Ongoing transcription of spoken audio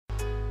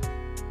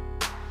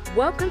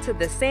Welcome to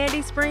the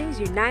Sandy Springs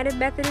United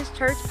Methodist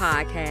Church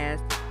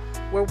podcast,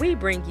 where we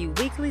bring you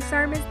weekly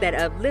sermons that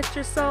uplift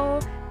your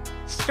soul,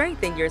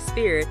 strengthen your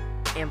spirit,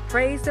 and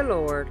praise the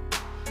Lord.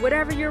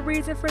 Whatever your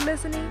reason for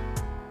listening,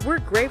 we're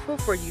grateful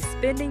for you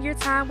spending your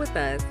time with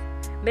us.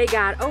 May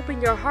God open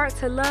your heart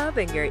to love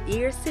and your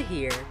ears to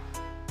hear.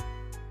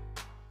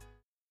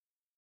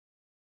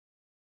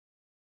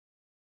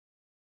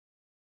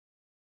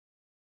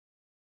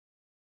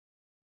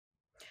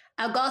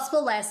 Our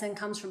gospel lesson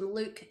comes from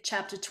Luke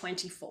chapter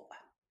 24.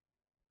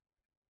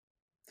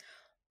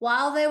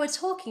 While they were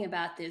talking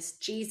about this,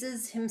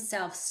 Jesus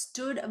himself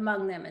stood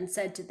among them and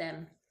said to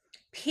them,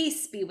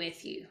 "Peace be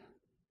with you."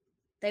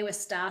 They were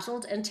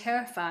startled and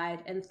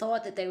terrified and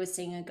thought that they were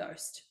seeing a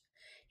ghost.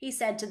 He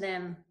said to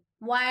them,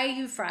 "Why are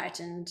you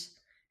frightened?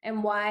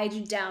 And why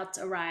do doubts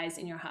arise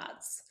in your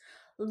hearts?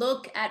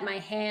 Look at my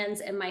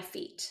hands and my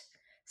feet.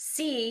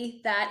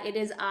 See that it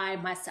is I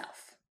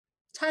myself.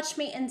 Touch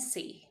me and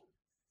see.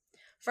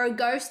 For a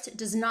ghost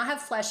does not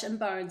have flesh and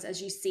bones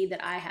as you see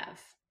that I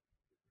have."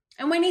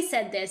 And when he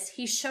said this,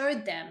 he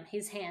showed them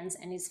his hands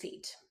and his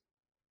feet.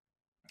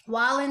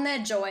 While in their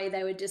joy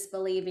they were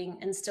disbelieving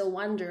and still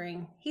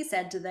wondering, he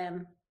said to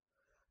them,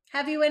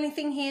 "Have you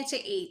anything here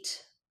to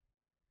eat?"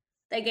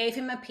 They gave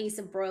him a piece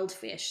of broiled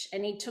fish,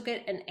 and he took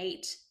it and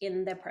ate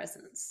in their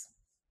presence.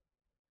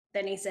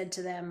 Then he said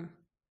to them,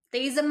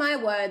 "These are my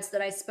words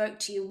that I spoke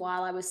to you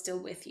while I was still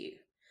with you,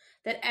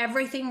 that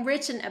everything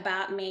written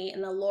about me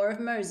in the law of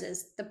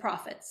Moses, the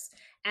prophets,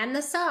 and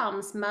the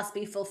Psalms must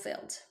be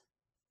fulfilled."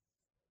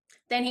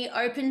 Then he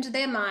opened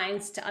their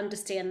minds to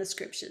understand the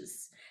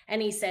scriptures,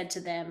 and he said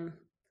to them,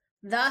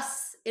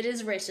 "Thus it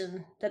is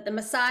written that the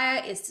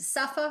Messiah is to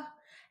suffer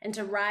and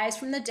to rise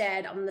from the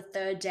dead on the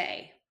third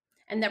day,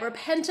 and that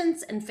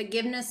repentance and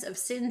forgiveness of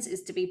sins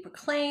is to be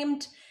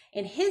proclaimed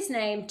in his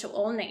name to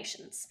all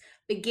nations,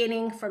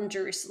 beginning from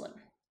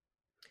Jerusalem.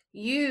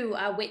 You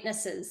are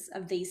witnesses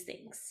of these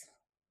things."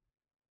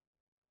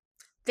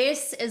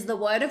 This is the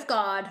word of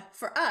God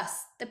for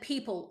us, the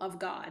people of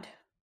God.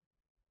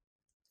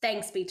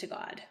 Thanks be to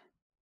God.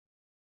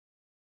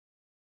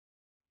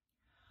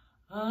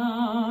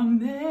 Amazing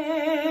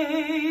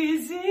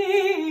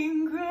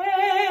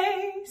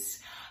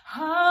grace,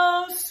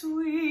 how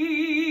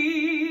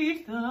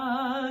sweet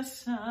the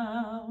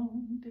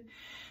sound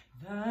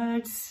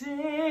that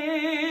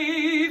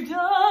saved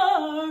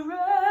a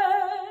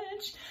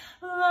wretch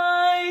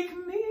like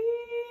me.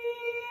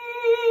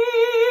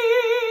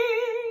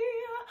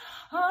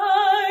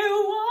 I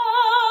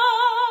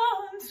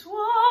once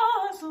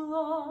was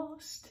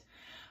lost,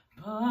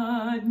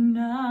 but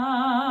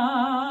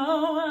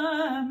now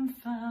am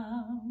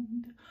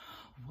found,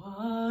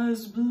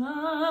 was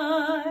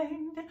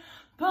blind,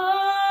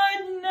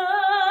 but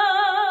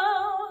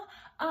now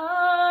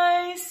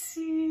I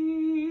see.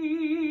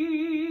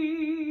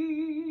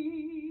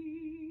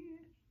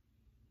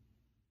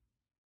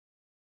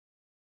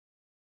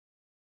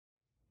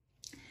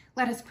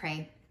 Let us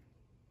pray.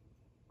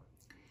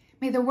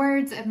 May the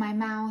words of my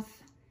mouth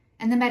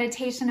and the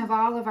meditation of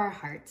all of our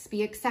hearts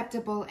be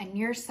acceptable in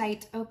your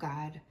sight, O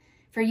God,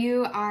 for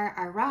you are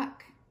our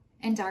rock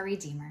and our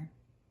Redeemer.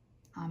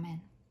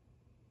 Amen.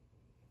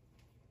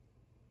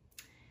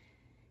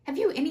 Have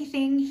you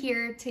anything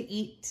here to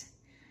eat?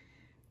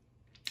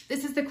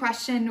 This is the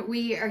question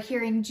we are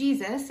hearing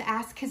Jesus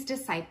ask his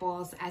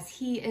disciples as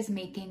he is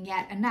making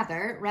yet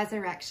another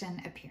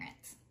resurrection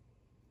appearance.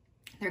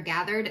 They're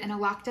gathered in a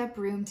locked up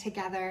room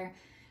together.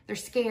 They're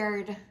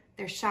scared.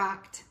 They're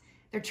shocked.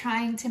 They're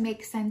trying to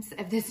make sense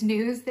of this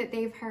news that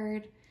they've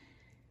heard.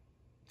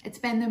 It's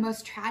been the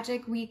most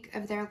tragic week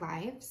of their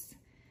lives,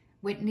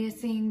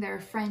 witnessing their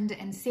friend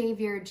and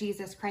Savior,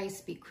 Jesus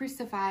Christ, be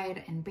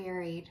crucified and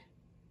buried.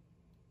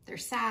 They're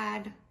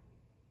sad.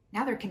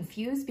 Now they're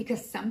confused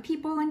because some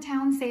people in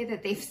town say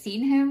that they've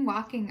seen him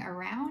walking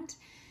around.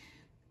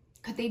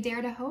 Could they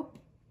dare to hope?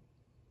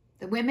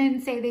 The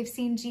women say they've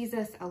seen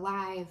Jesus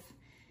alive.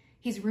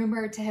 He's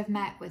rumored to have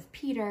met with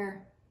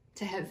Peter,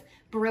 to have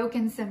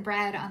broken some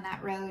bread on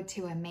that road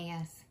to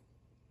Emmaus.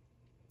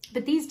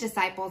 But these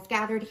disciples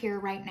gathered here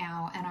right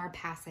now in our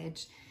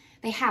passage,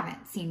 they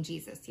haven't seen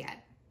Jesus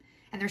yet.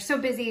 And they're so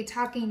busy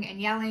talking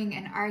and yelling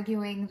and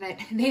arguing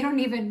that they don't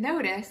even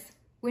notice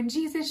when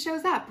Jesus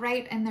shows up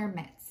right in their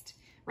midst,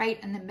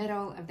 right in the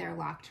middle of their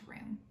locked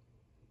room.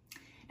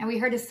 And we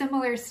heard a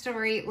similar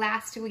story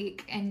last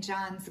week in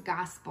John's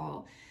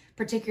gospel,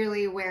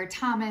 particularly where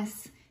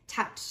Thomas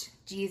touched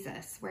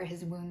Jesus, where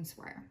his wounds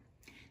were.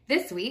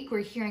 This week,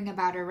 we're hearing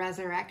about a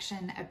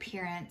resurrection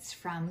appearance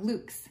from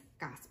Luke's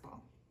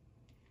gospel.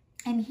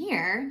 And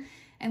here,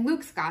 in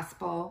Luke's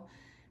gospel,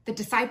 the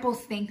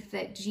disciples think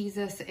that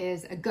Jesus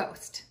is a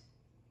ghost.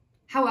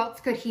 How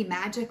else could he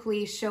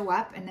magically show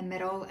up in the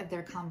middle of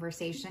their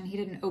conversation? He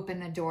didn't open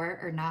the door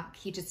or knock,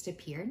 he just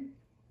appeared.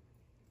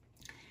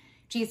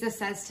 Jesus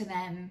says to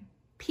them,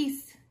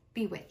 "Peace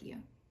be with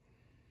you."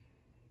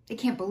 They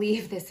can't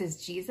believe this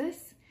is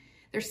Jesus.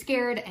 They're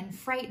scared and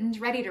frightened,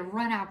 ready to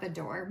run out the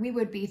door. We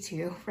would be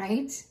too,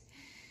 right?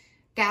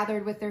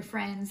 Gathered with their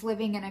friends,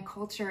 living in a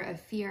culture of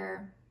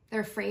fear.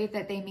 They're afraid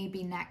that they may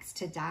be next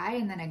to die,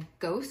 and then a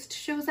ghost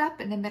shows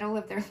up in the middle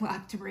of their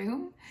locked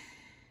room.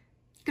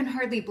 You can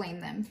hardly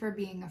blame them for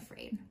being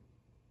afraid.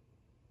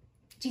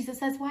 Jesus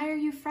says, why are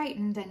you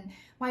frightened, and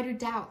why do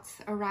doubts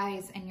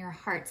arise in your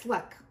hearts?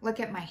 Look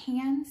at my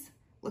hands,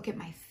 look at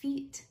my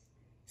feet.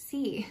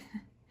 See,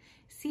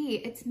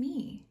 it's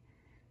me.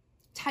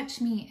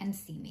 Touch me and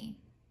see me.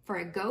 For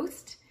a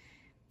ghost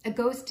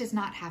does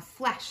not have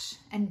flesh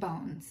and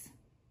bones,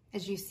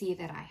 as you see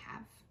that I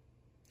have.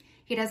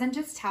 He doesn't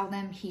just tell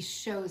them, he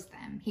shows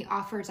them. He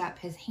offers up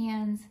his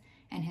hands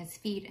and his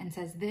feet and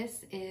says,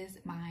 this is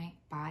my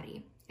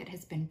body. It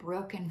has been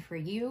broken for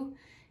you,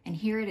 and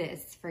here it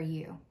is for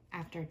you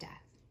after death.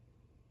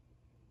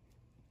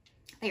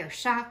 They are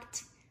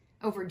shocked,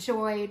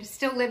 overjoyed,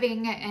 still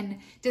living in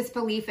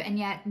disbelief, and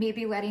yet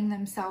maybe letting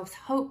themselves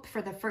hope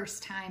for the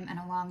first time in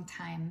a long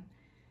time.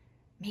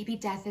 Maybe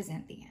death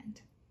isn't the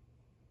end.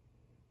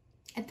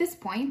 At this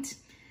point,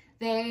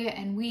 they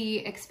and we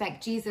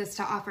expect Jesus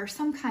to offer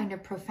some kind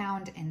of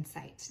profound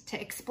insight, to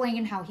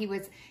explain how he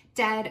was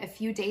dead a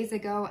few days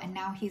ago and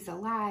now he's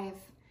alive,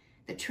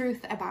 the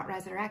truth about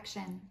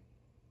resurrection.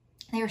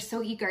 They are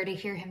so eager to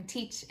hear him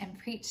teach and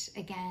preach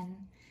again.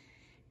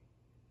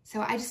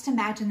 So I just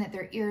imagine that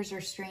their ears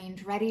are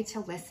strained, ready to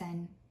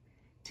listen,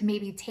 to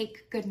maybe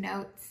take good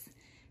notes.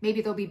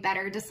 Maybe they'll be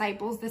better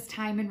disciples this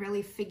time and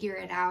really figure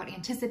it out,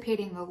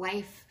 anticipating the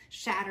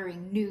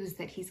life-shattering news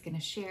that he's going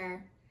to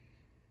share.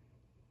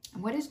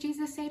 And what does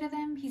Jesus say to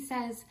them? He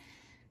says,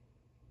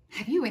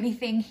 have you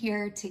anything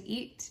here to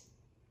eat?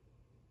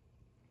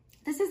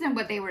 This isn't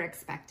what they were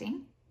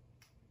expecting.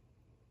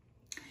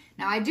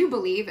 Now, I do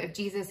believe if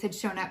Jesus had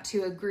shown up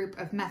to a group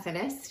of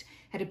Methodists,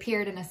 had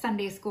appeared in a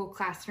Sunday school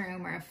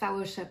classroom or a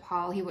fellowship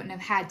hall, he wouldn't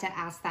have had to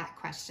ask that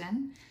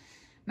question.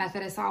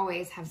 Methodists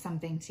always have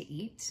something to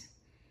eat.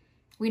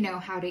 We know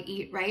how to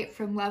eat, right?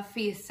 From love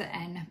feasts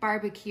and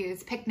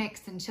barbecues,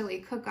 picnics and chili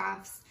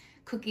cook-offs,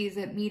 cookies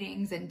at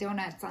meetings, and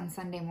donuts on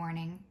Sunday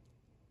morning.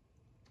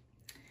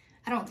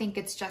 I don't think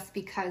it's just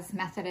because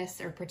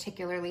Methodists are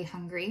particularly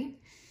hungry.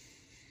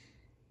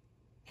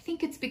 I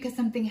think it's because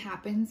something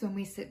happens when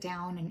we sit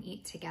down and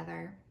eat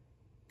together.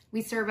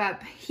 We serve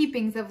up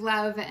heapings of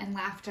love and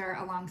laughter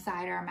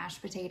alongside our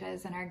mashed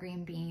potatoes and our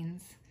green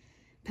beans.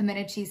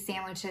 Pimento cheese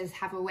sandwiches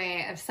have a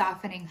way of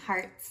softening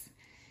hearts.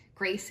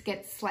 Grace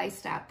gets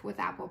sliced up with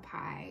apple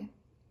pie.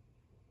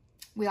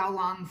 We all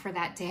long for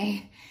that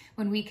day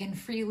when we can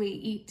freely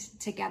eat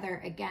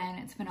together again.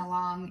 It's been a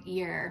long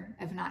year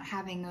of not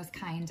having those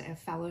kinds of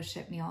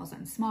fellowship meals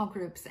in small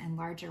groups and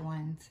larger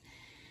ones.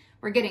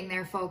 We're getting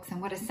there, folks,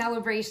 and what a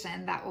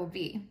celebration that will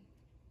be.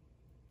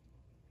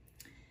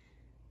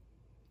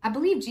 I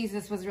believe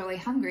Jesus was really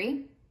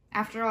hungry.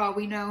 After all,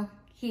 we know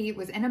he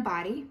was in a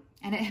body,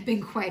 and it had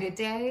been quite a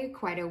day,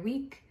 quite a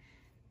week,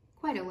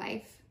 quite a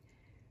life.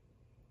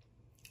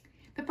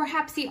 But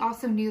perhaps he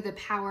also knew the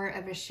power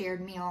of a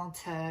shared meal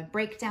to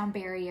break down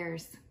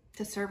barriers,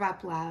 to serve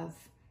up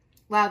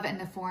love in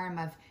the form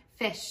of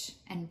fish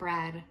and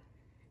bread,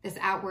 this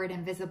outward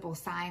and visible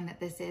sign that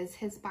this is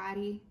his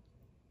body.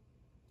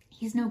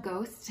 He's no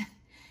ghost.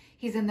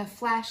 He's in the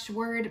flesh,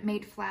 word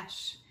made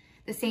flesh,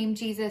 the same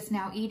Jesus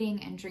now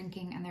eating and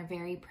drinking in their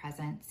very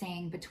presence,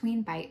 saying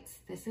between bites,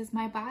 this is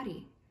my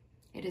body.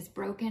 It is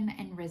broken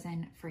and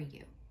risen for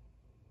you.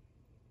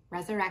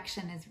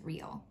 Resurrection is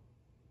real.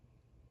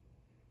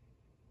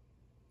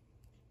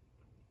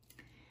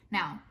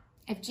 Now,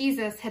 if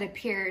Jesus had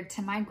appeared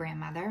to my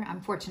grandmother,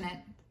 I'm fortunate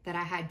that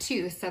I had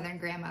two Southern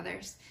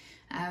grandmothers,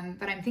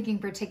 but I'm thinking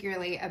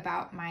particularly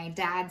about my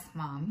dad's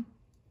mom.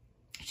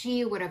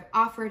 She would have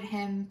offered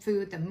him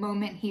food the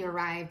moment he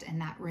arrived in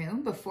that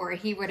room, before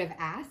he would have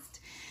asked,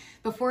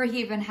 before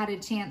he even had a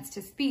chance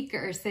to speak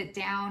or sit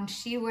down.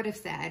 She would have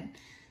said,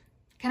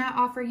 can I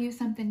offer you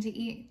something to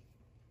eat?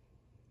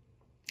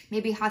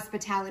 Maybe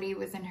hospitality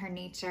was in her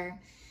nature.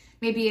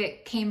 Maybe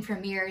it came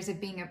from years of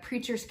being a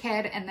preacher's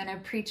kid and then a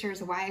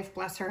preacher's wife,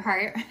 bless her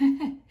heart.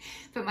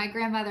 But my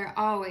grandmother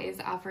always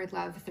offered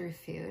love through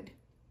food.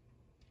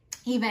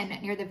 Even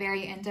near the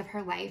very end of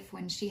her life,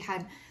 when she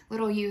had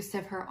little use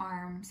of her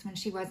arms, when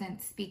she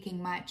wasn't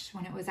speaking much,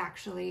 when it was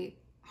actually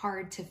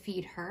hard to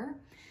feed her,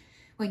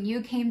 when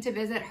you came to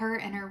visit her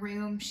in her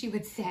room, she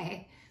would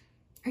say,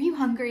 are you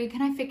hungry?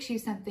 Can I fix you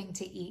something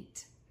to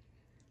eat?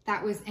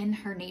 That was in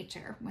her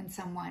nature when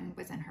someone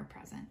was in her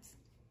presence.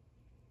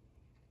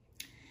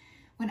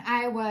 When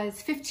I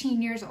was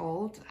 15 years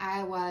old,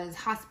 I was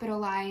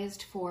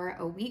hospitalized for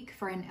a week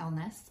for an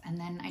illness, and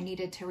then I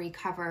needed to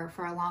recover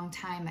for a long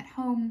time at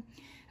home,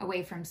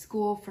 away from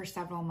school for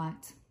several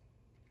months.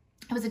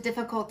 It was a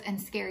difficult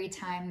and scary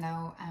time,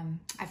 though.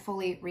 I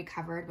fully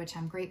recovered, which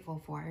I'm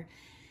grateful for.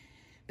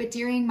 But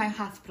during my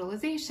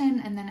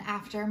hospitalization and then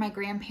after, my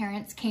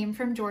grandparents came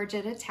from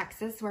Georgia to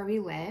Texas, where we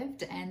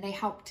lived, and they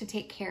helped to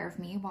take care of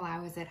me while I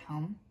was at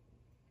home.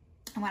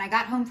 And when I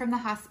got home from the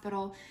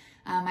hospital,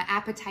 my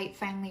appetite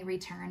finally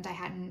returned. I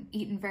hadn't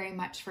eaten very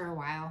much for a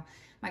while.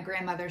 My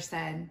grandmother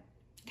said,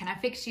 can I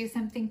fix you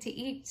something to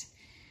eat?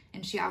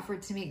 And she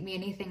offered to make me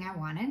anything I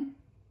wanted.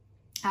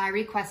 I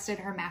requested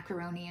her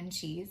macaroni and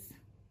cheese.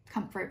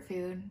 comfort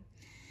food.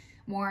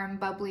 Warm,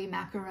 bubbly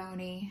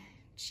macaroni,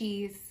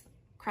 cheese,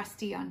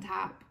 crusty on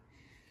top.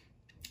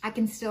 I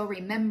can still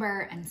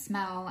remember and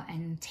smell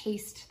and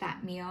taste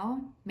that meal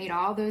made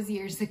all those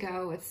years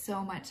ago with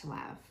so much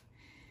love.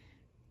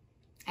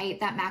 I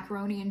ate that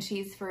macaroni and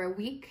cheese for a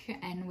week,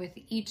 and with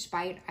each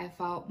bite, I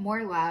felt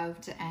more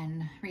loved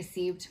and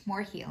received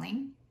more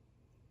healing.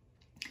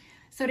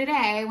 So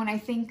today, when I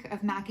think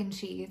of mac and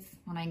cheese,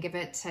 when I give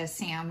it to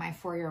Sam, my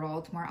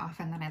 4-year-old, more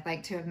often than I'd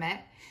like to admit,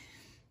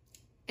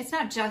 it's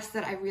not just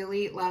that I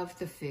really love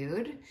the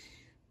food.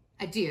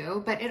 I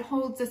do, but it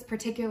holds this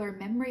particular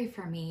memory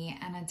for me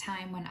and a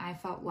time when I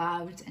felt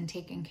loved and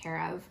taken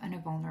care of in a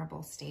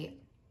vulnerable state.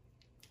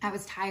 I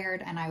was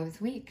tired and I was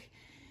weak,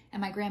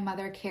 and my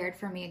grandmother cared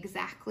for me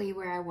exactly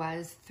where I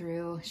was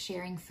through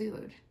sharing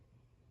food.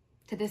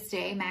 To this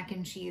day, mac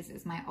and cheese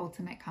is my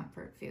ultimate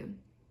comfort food.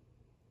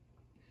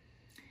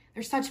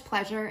 There's such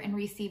pleasure in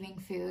receiving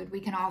food. We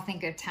can all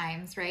think of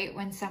times, right,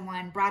 when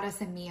someone brought us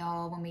a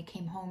meal when we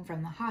came home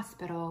from the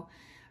hospital,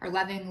 or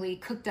lovingly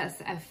cooked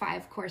us a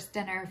 5-course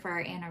dinner for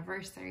our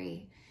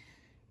anniversary.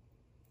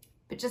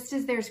 But just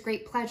as there's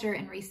great pleasure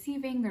in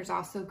receiving, there's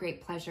also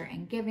great pleasure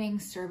in giving,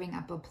 serving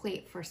up a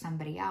plate for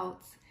somebody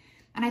else.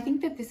 And I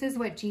think that this is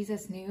what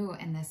Jesus knew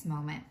in this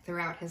moment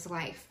throughout his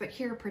life, but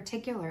here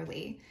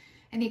particularly,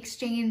 in the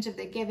exchange of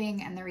the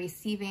giving and the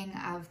receiving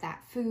of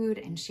that food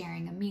and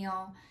sharing a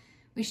meal,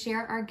 we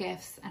share our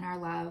gifts and our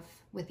love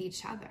with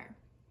each other.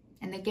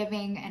 In the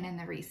giving and in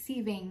the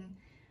receiving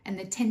and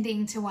the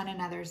tending to one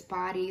another's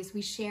bodies,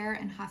 we share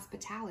in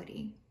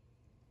hospitality.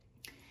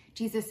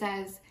 Jesus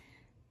says,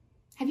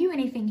 "Have you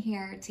anything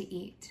here to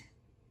eat?"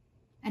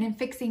 And in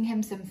fixing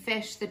him some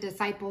fish, the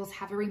disciples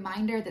have a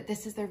reminder that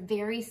this is their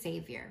very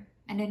Savior.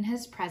 And in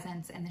his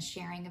presence and the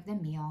sharing of the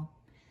meal,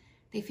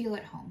 they feel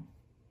at home.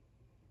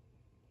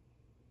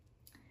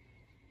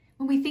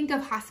 When we think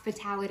of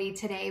hospitality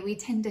today, we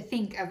tend to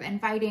think of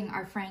inviting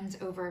our friends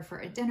over for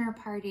a dinner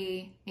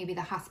party, maybe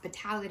the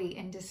hospitality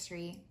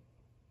industry.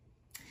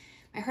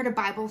 I heard a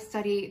Bible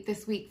study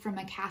this week from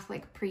a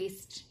Catholic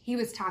priest. He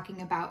was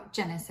talking about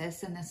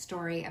Genesis and the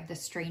story of the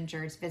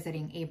strangers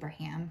visiting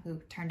Abraham, who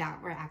turned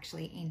out were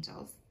actually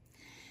angels.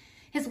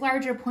 His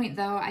larger point,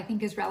 though, I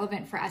think is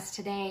relevant for us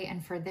today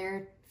and for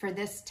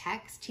this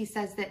text. He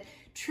says that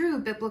true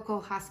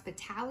biblical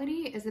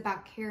hospitality is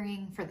about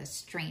caring for the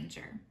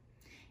stranger.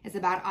 It's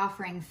about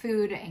offering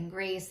food and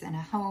grace and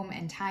a home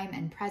and time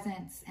and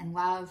presence and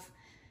love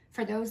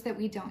for those that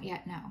we don't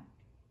yet know.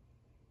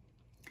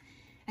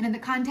 And in the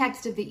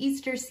context of the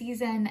Easter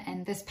season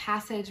and this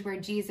passage where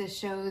Jesus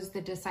shows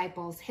the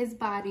disciples his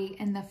body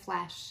in the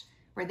flesh,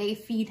 where they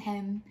feed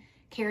him,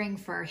 caring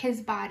for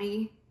his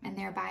body and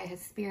thereby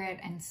his spirit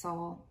and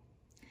soul,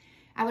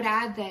 I would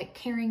add that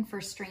caring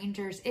for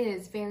strangers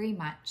is very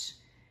much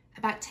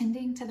about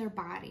tending to their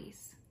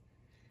bodies.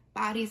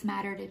 Bodies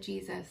matter to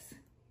Jesus.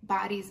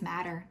 Bodies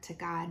matter to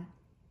God.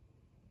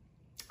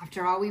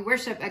 After all, we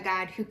worship a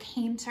God who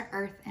came to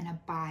earth in a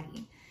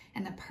body,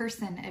 in the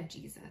person of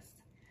Jesus.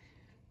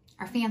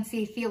 Our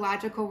fancy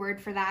theological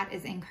word for that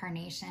is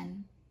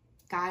incarnation.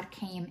 God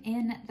came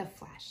in the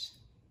flesh.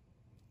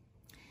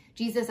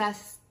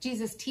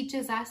 Jesus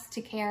teaches us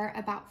to care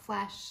about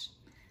flesh,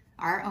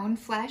 our own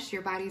flesh.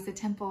 Your body's a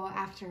temple,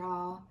 after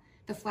all,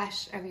 the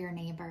flesh of your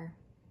neighbor.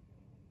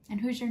 And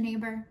who's your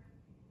neighbor?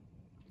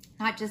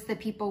 Not just the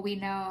people we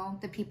know,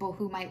 the people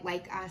who might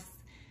like us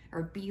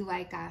or be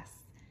like us,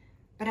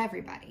 but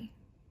everybody.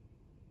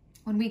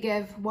 When we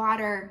give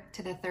water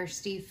to the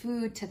thirsty,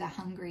 food to the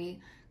hungry,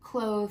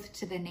 clothes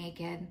to the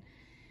naked,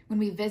 when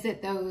we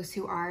visit those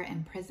who are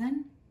in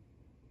prison,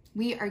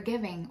 we are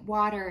giving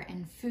water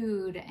and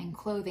food and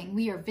clothing.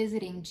 We are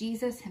visiting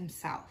Jesus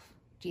himself,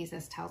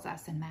 Jesus tells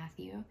us in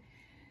Matthew.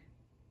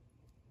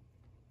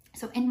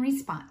 So in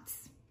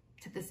response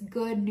to this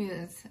good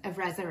news of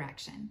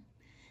resurrection,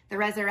 the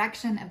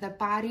resurrection of the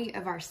body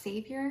of our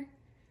Savior,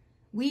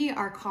 we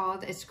are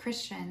called as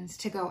Christians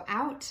to go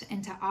out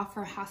and to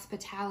offer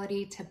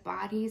hospitality to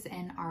bodies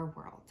in our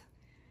world.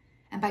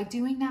 And by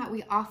doing that,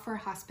 we offer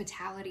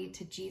hospitality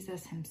to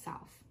Jesus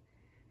himself.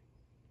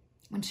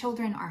 When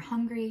children are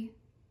hungry,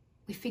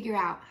 we figure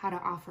out how to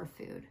offer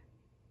food.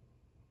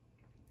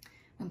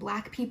 When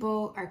Black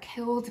people are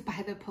killed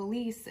by the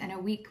police in a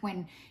week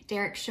when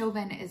Derek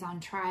Chauvin is on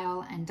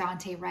trial and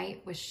Daunte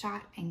Wright was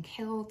shot and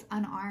killed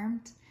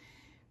unarmed,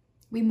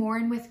 we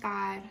mourn with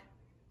God.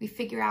 We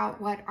figure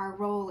out what our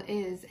role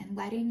is in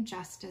letting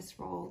justice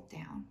roll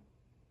down.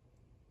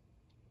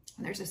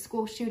 When there's a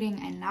school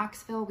shooting in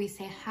Knoxville, we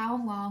say,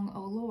 "How long,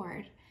 O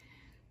Lord?"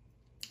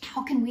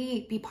 How can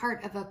we be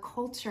part of a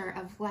culture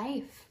of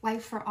life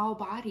for all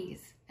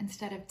bodies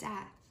instead of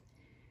death?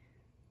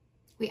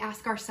 We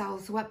ask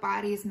ourselves what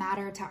bodies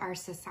matter to our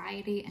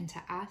society and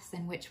to us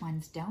and which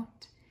ones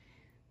don't.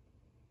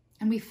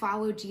 And we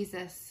follow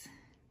Jesus.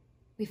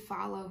 We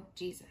follow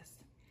Jesus.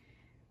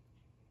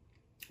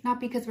 Not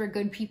because we're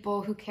good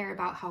people who care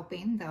about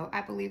helping, though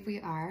I believe we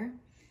are,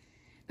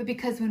 but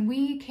because when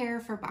we care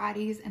for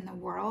bodies in the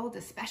world,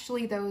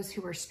 especially those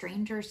who are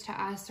strangers to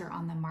us or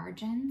on the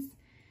margins,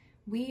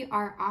 we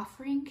are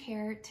offering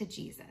care to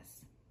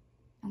Jesus,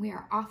 and we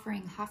are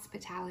offering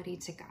hospitality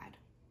to God,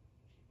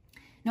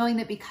 knowing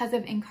that because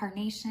of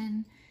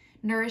incarnation,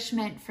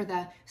 nourishment for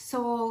the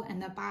soul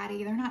and the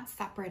body, they're not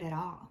separate at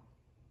all.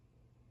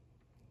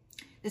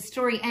 The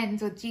story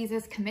ends with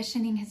Jesus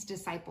commissioning his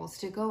disciples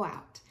to go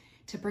out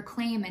to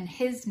proclaim in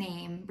his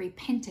name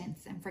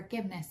repentance and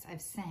forgiveness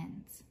of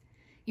sins.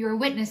 You are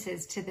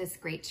witnesses to this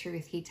great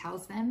truth, he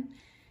tells them.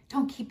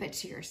 Don't keep it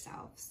to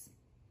yourselves.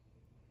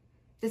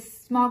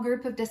 This small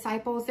group of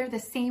disciples, they're the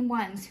same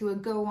ones who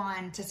would go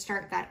on to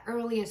start that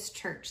earliest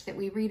church that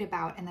we read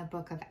about in the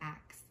book of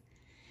Acts.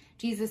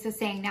 Jesus is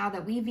saying, now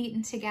that we've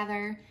eaten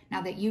together,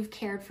 now that you've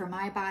cared for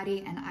my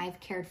body and I've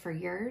cared for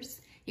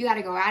yours, you got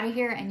to go out of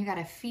here and you got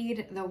to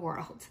feed the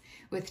world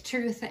with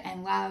truth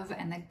and love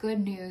and the good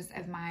news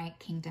of my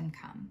kingdom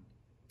come.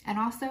 And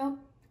also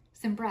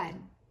some bread,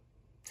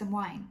 some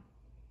wine,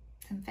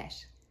 some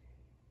fish.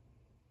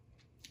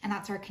 And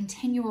that's our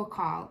continual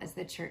call as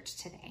the church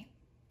today.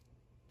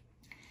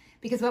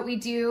 Because what we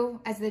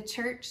do as the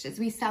church is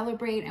we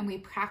celebrate and we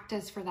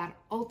practice for that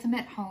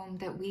ultimate home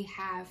that we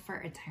have for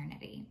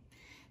eternity.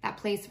 That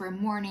place where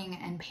mourning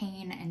and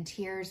pain and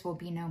tears will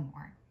be no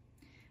more.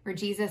 Where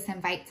Jesus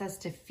invites us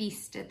to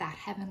feast at that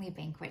heavenly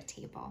banquet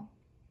table.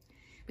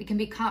 We can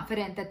be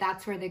confident that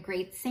that's where the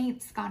great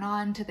saints gone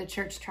on to the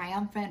church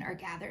triumphant are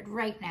gathered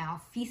right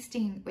now,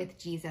 feasting with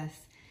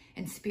Jesus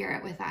in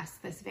spirit with us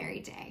this very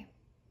day.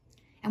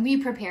 And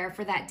we prepare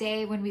for that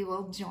day when we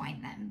will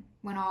join them,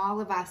 when all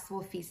of us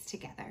will feast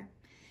together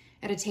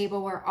at a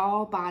table where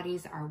all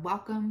bodies are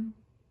welcome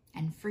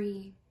and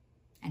free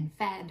and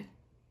fed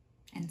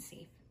and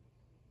safe.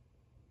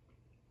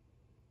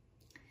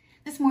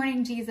 This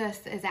morning,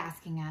 Jesus is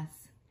asking us,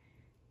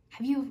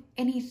 have you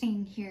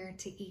anything here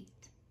to eat?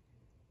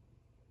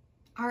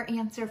 Our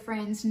answer,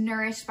 friends,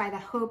 nourished by the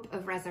hope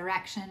of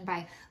resurrection,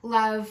 by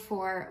love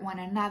for one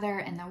another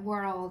and the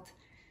world,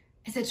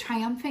 is a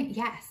triumphant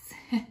yes.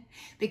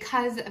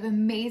 Because of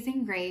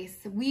amazing grace,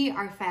 we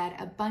are fed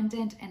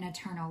abundant and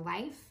eternal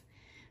life.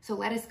 So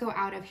let us go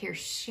out of here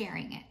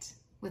sharing it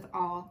with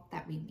all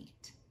that we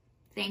meet.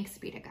 Thanks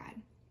be to God.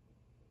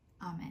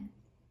 Amen.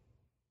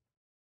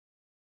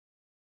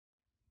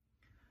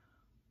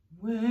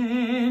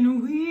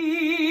 When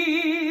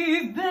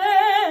we've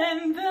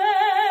been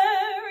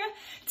there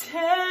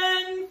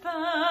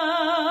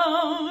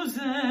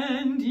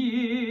 10,000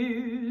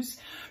 years,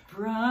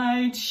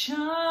 bright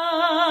shining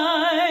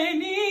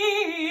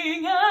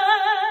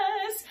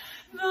as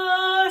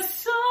the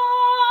sun,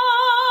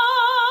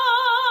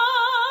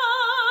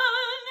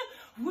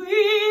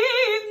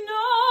 we've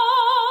no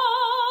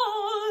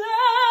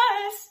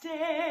less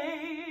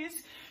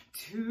days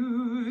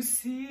to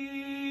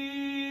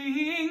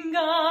sing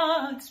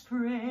God's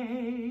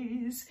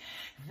praise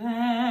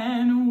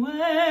than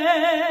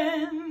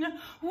when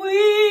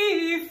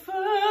we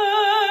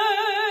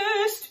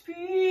first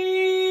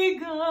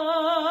begun.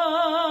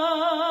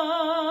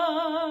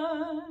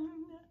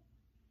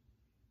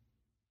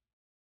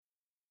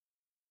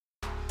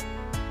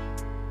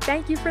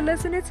 Thank you for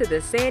listening to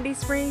the Sandy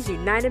Springs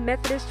United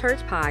Methodist Church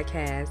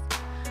podcast.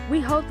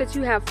 We hope that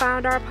you have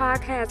found our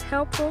podcast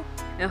helpful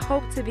and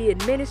hope to be in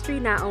ministry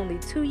not only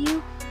to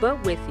you,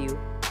 but with you.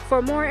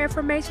 For more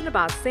information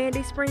about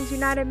Sandy Springs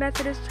United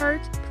Methodist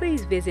Church,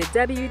 please visit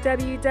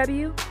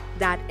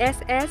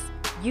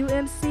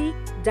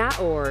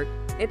www.ssumc.org.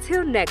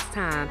 Until next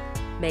time,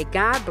 may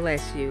God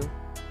bless you.